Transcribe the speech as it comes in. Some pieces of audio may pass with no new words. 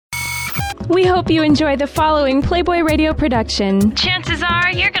We hope you enjoy the following Playboy Radio production. Chances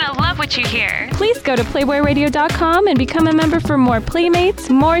are you're going to love what you hear. Please go to playboyradio.com and become a member for more Playmates,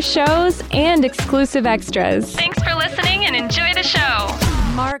 more shows, and exclusive extras. Thanks for listening and enjoy the show.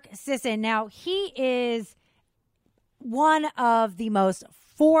 Mark Sisson. Now, he is one of the most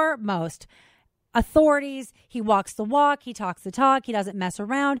foremost authorities. He walks the walk. He talks the talk. He doesn't mess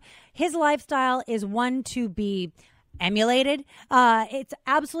around. His lifestyle is one to be emulated. It's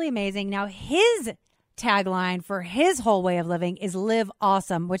absolutely amazing. Now, his tagline for his whole way of living is live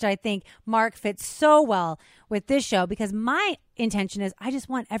awesome, which I think Mark fits so well with this show, because my intention is I just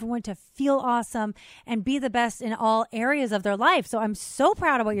want everyone to feel awesome and be the best in all areas of their life. So I'm so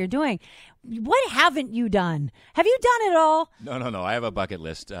proud of what you're doing. What haven't you done? Have you done it all? No. I have a bucket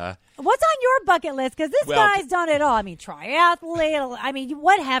list. What's on your bucket list? Because this guy's done it all. I mean, triathlete. I mean,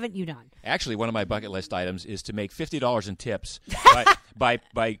 what haven't you done? Actually, one of my bucket list items is to make $50 in tips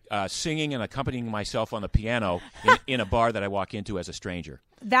by singing and accompanying myself on the piano in a bar that I walk into as a stranger.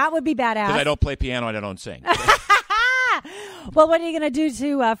 That would be badass. Because I don't play piano and I don't sing. Well, what are you going to do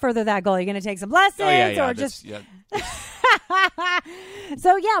to further that goal? Are you going to take some lessons or just... Yeah.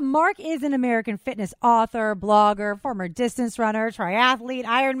 So, Mark is an American fitness author, blogger, former distance runner, triathlete,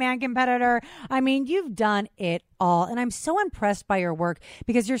 Ironman competitor. I mean, you've done it all. And I'm so impressed by your work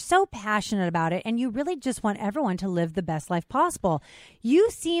because you're so passionate about it and you really just want everyone to live the best life possible.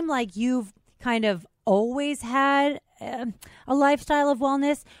 You seem like you've kind of always had a lifestyle of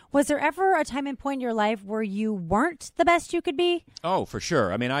wellness. Was there ever a time and point in your life where you weren't the best you could be? Oh, for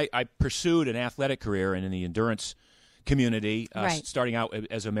sure. I mean, I pursued an athletic career and in the endurance community, starting out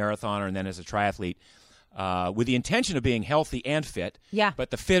as a marathoner and then as a triathlete, with the intention of being healthy and fit. Yeah.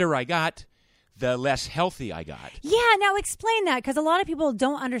 But the fitter I got, the less healthy I got. Yeah, now explain that, because a lot of people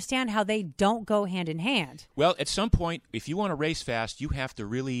don't understand how they don't go hand in hand. Well, at some point, if you want to race fast, you have to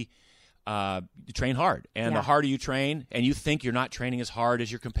really train hard. And the harder you train, and you think you're not training as hard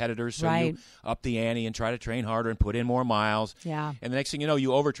as your competitors, so you up the ante and try to train harder and put in more miles. Yeah. And the next thing you know, you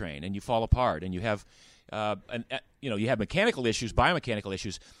overtrain and you fall apart and you have you have mechanical issues, biomechanical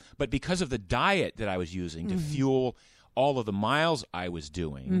issues, but because of the diet that I was using to fuel all of the miles I was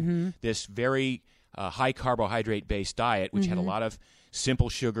doing, this very high carbohydrate-based diet, which had a lot of simple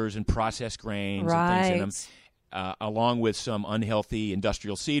sugars and processed grains and things in them, along with some unhealthy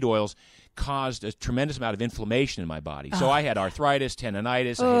industrial seed oils, caused a tremendous amount of inflammation in my body. So I had arthritis,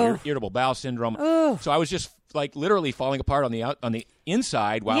 tendonitis, I had irritable bowel syndrome. So I was just like literally falling apart on the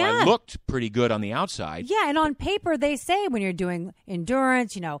inside while I looked pretty good on the outside. Yeah, and on paper they say when you're doing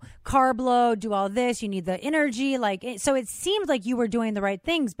endurance, carb load, do all this, you need the energy. So it seemed like you were doing the right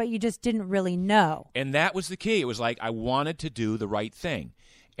things, but you just didn't really know. And that was the key. It was like I wanted to do the right thing.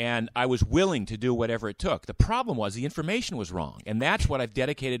 And I was willing to do whatever it took. The problem was the information was wrong, and that's what I've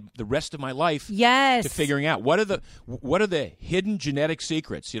dedicated the rest of my life to figuring out. What are the hidden genetic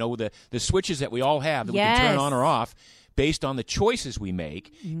secrets? The switches that we all have that we can turn on or off based on the choices we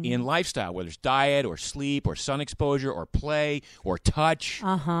make in lifestyle, whether it's diet or sleep or sun exposure or play or touch.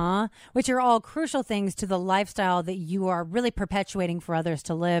 Which are all crucial things to the lifestyle that you are really perpetuating for others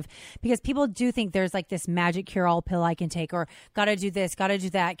to live. Because people do think there's like this magic cure-all pill I can take, or got to do this, got to do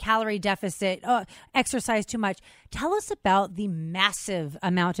that, calorie deficit, exercise too much. Tell us about the massive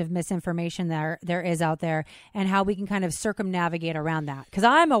amount of misinformation there is out there and how we can kind of circumnavigate around that. Because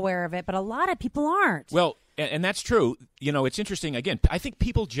I'm aware of it, but a lot of people aren't. Well, and that's true. It's interesting. Again, I think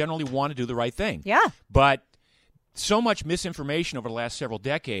people generally want to do the right thing. Yeah. But so much misinformation over the last several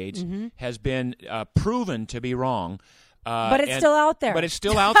decades has been proven to be wrong. But it's still out there. But it's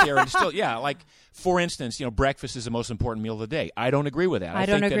still out there. And it's still, like, for instance, breakfast is the most important meal of the day. I don't agree with that. I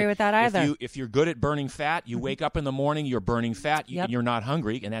don't agree with that either. If you're good at burning fat, you wake up in the morning, you're burning fat, and you're not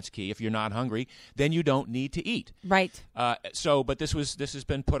hungry, and that's key. If you're not hungry, then you don't need to eat. Right. But this has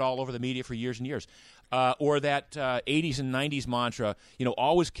been put all over the media for years and years. Or that 80s and 90s mantra,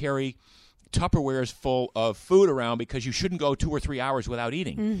 always carry Tupperwares full of food around because you shouldn't go 2 or 3 hours without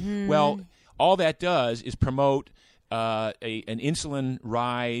eating. Well, all that does is promote an insulin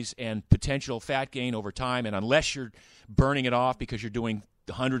rise and potential fat gain over time. And unless you're burning it off because you're doing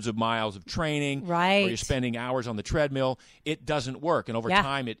hundreds of miles of training, or you're spending hours on the treadmill, it doesn't work. And over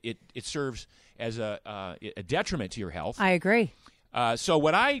time, it serves as a detriment to your health. I agree. So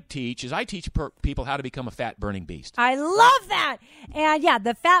what I teach is people how to become a fat-burning beast. I love that. And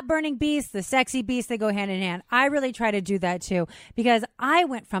the fat-burning beast, the sexy beast, they go hand in hand. I really try to do that too, because I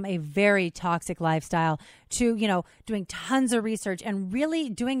went from a very toxic lifestyle to, doing tons of research and really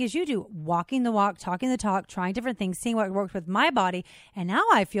doing as you do, walking the walk, talking the talk, trying different things, seeing what worked with my body. And now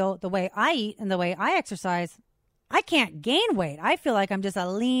I feel the way I eat and the way I exercise, I can't gain weight. I feel like I'm just a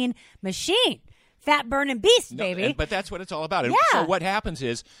lean machine. Fat burning beast, baby. But that's what it's all about. And so what happens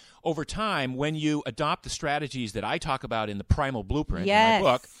is, over time, when you adopt the strategies that I talk about in the Primal Blueprint in my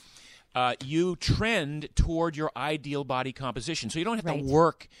book, you trend toward your ideal body composition. So you don't have to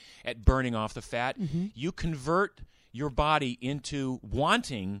work at burning off the fat. You convert your body into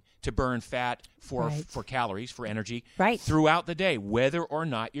wanting to burn fat for calories, for energy, throughout the day, whether or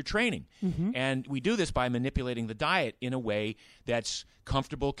not you're training. And we do this by manipulating the diet in a way that's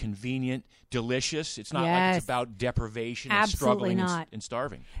comfortable, convenient, delicious. It's not like it's about deprivation and struggling and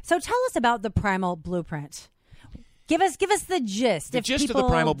starving. So tell us about the Primal Blueprint. Give us the gist. The gist of the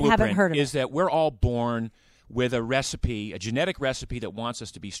Primal Blueprint is that we're all born with a recipe, a genetic recipe that wants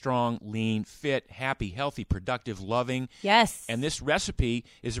us to be strong, lean, fit, happy, healthy, productive, loving. Yes. And this recipe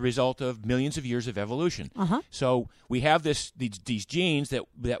is a result of millions of years of evolution. So we have these genes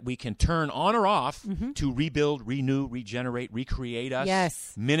that we can turn on or off to rebuild, renew, regenerate, recreate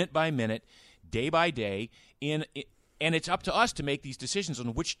us minute by minute, day by day, and it's up to us to make these decisions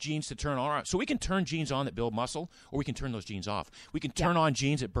on which genes to turn on or off. So we can turn genes on that build muscle, or we can turn those genes off. We can turn on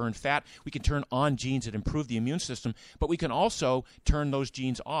genes that burn fat. We can turn on genes that improve the immune system. But we can also turn those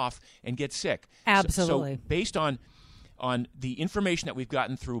genes off and get sick. Absolutely. So based on the information that we've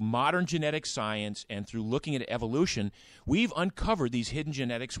gotten through modern genetic science and through looking at evolution, we've uncovered these hidden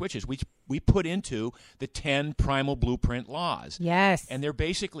genetic switches we put into the 10 Primal Blueprint laws. Yes. And they're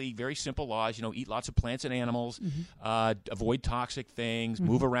basically very simple laws. Eat lots of plants and animals, avoid toxic things,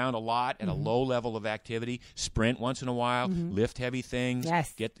 move around a lot at a low level of activity, sprint once in a while, lift heavy things,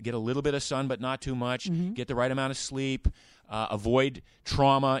 get a little bit of sun but not too much, get the right amount of sleep, avoid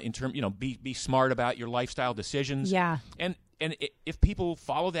trauma in terms, be smart about your lifestyle decisions. Yeah. And if people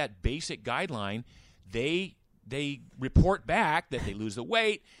follow that basic guideline, they report back that they lose the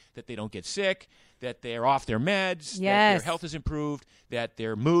weight, that they don't get sick, that they're off their meds, that their health is improved, that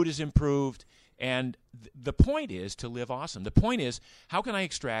their mood is improved. And the point is to live awesome. The point is, how can I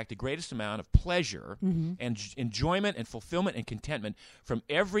extract the greatest amount of pleasure and enjoyment and fulfillment and contentment from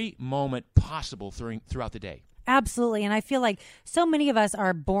every moment possible throughout the day? Absolutely. And I feel like so many of us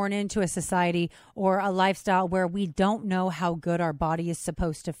are born into a society or a lifestyle where we don't know how good our body is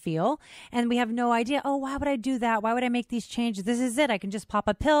supposed to feel. And we have no idea, why would I do that? Why would I make these changes? This is it. I can just pop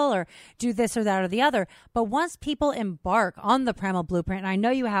a pill or do this or that or the other. But once people embark on the Primal Blueprint, and I know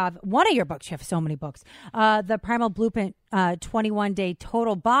you have one of your books, you have so many books, the Primal Blueprint 21-day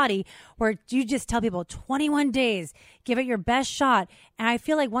total body, where you just tell people 21 days, give it your best shot. And I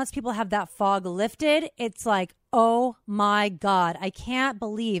feel like once people have that fog lifted, it's like, oh my God, I can't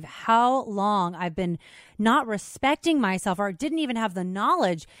believe how long I've been not respecting myself or didn't even have the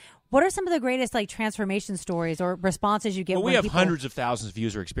knowledge. What are some of the greatest transformation stories or responses you get? Well, we have hundreds of thousands of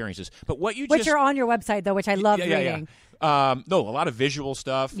user experiences, but which are on your website though, which I love reading. No, a lot of visual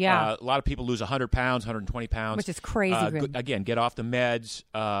stuff. Yeah. A lot of people lose 100 pounds, 120 pounds. Which is crazy. Again, get off the meds.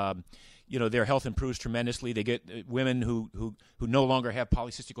 Their health improves tremendously. They get women who no longer have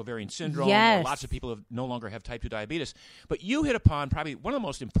polycystic ovarian syndrome. Yes. Lots of people no longer have type 2 diabetes. But you hit upon probably one of the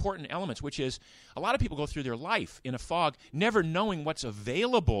most important elements, which is a lot of people go through their life in a fog, never knowing what's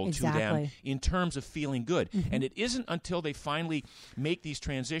available to them in terms of feeling good. And it isn't until they finally make these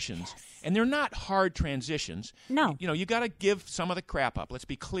transitions, and they're not hard transitions. No. You got to give some of the crap up, let's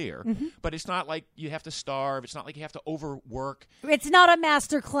be clear. But it's not like you have to starve. It's not like you have to overwork. It's not a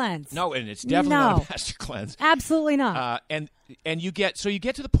master cleanse. No, and it's definitely not a master cleanse. Absolutely not. And you get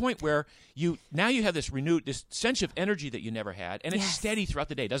to the point where you have this sense of energy that you never had, and it's steady throughout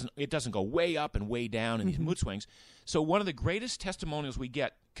the day. It doesn't go way up and way down in these mood swings. So one of the greatest testimonials we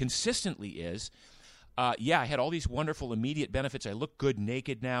get consistently is, I had all these wonderful immediate benefits. I look good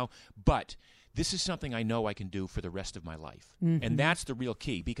naked now, but this is something I know I can do for the rest of my life. And that's the real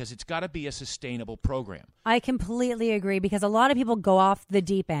key, because it's got to be a sustainable program. I completely agree, because a lot of people go off the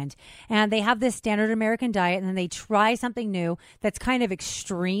deep end and they have this standard American diet, and then they try something new that's kind of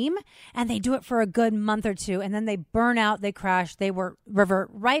extreme, and they do it for a good month or two, and then they burn out, they crash, they revert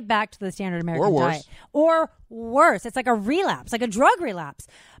right back to the standard American diet. Or worse. It's like a relapse, like a drug relapse.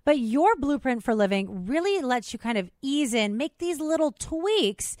 But your blueprint for living really lets you kind of ease in, make these little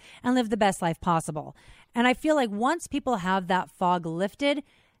tweaks, and live the best life possible. And I feel like once people have that fog lifted,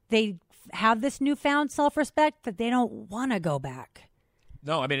 they have this newfound self-respect that they don't want to go back.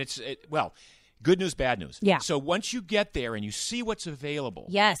 No, I mean, good news, bad news. Yeah. So once you get there and you see what's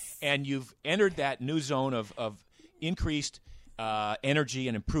available, and you've entered that new zone of increased energy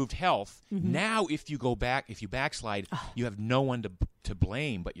and improved health, now if you backslide, you have no one to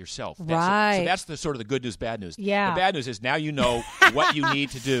blame but yourself. Right. So that's the sort of the good news, bad news. Yeah. The bad news is now you know what you need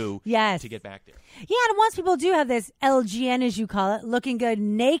to do Yes. to get back there. Yeah, and once people do have this LGN, as you call it, looking good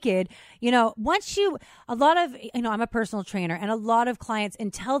naked, I'm a personal trainer, and a lot of clients,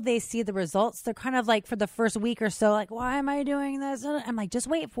 until they see the results, they're kind of like, for the first week or so, like, why am I doing this? I'm like, just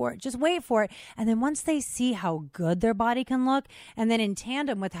wait for it. And then once they see how good their body can look, and then in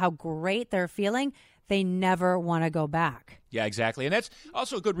tandem with how great they're feeling, they never want to go back. Yeah, exactly. And that's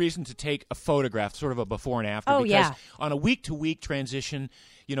also a good reason to take a photograph, sort of a before and after. Oh, because yeah. on a week-to-week transition,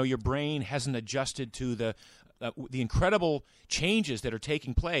 your brain hasn't adjusted to the incredible changes that are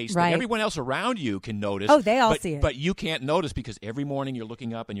taking place Right. that everyone else around you can notice. Oh, they all see it. But you can't notice because every morning you're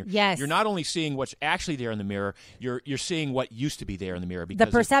looking up and you're not only seeing what's actually there in the mirror, you're seeing what used to be there in the mirror. Because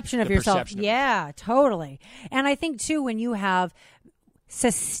The perception of yourself. perception of Yeah, totally. And I think, too, when you have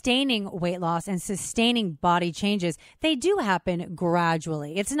sustaining weight loss and sustaining body changes, they do happen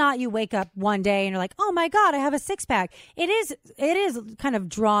gradually. It's not you wake up one day and you're like, oh my God, I have a six pack. It is kind of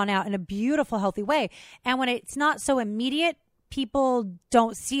drawn out in a beautiful, healthy way. And when it's not so immediate, people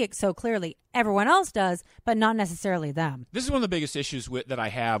don't see it so clearly. Everyone else does, but not necessarily them. This is one of the biggest issues that I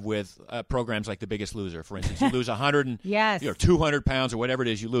have with programs like The Biggest Loser. For instance, you lose 100 and Yes. 200 pounds or whatever it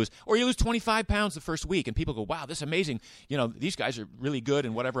is you lose, or you lose 25 pounds the first week, and people go, "Wow, this is amazing! These guys are really good,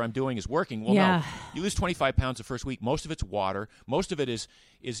 and whatever I'm doing is working." Well, Yeah. no, you lose 25 pounds the first week. Most of it's water. Most of it is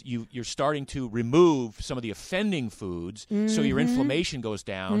you're starting to remove some of the offending foods, so your inflammation goes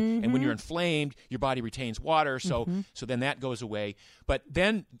down, and when you're inflamed, your body retains water, so then that goes away. But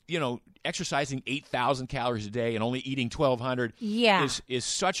then exercising 8,000 calories a day and only eating 1,200 is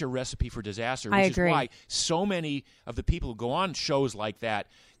such a recipe for disaster, which is why so many of the people who go on shows like that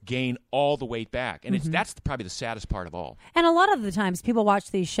gain all the weight back. And that's probably the saddest part of all. And a lot of the times people watch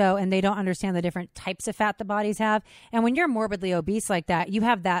these shows and they don't understand the different types of fat the bodies have. And when you're morbidly obese like that, you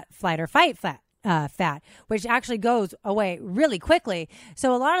have that flight or fight fat, which actually goes away really quickly.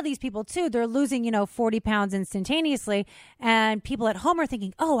 So a lot of these people too, they're losing, 40 pounds instantaneously, and people at home are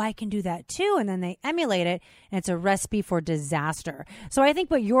thinking, oh, I can do that too. And then they emulate it, and it's a recipe for disaster. So I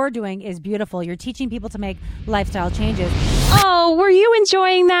think what you're doing is beautiful. You're teaching people to make lifestyle changes. Oh, were you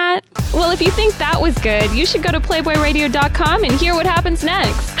enjoying that? Well, if you think that was good, you should go to PlayboyRadio.com and hear what happens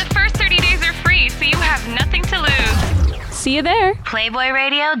next. The first 30 days are free, so you have nothing to lose. See you there.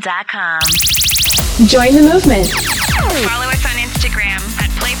 PlayboyRadio.com. Join the movement. Follow us on Instagram at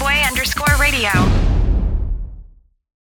Playboy_radio.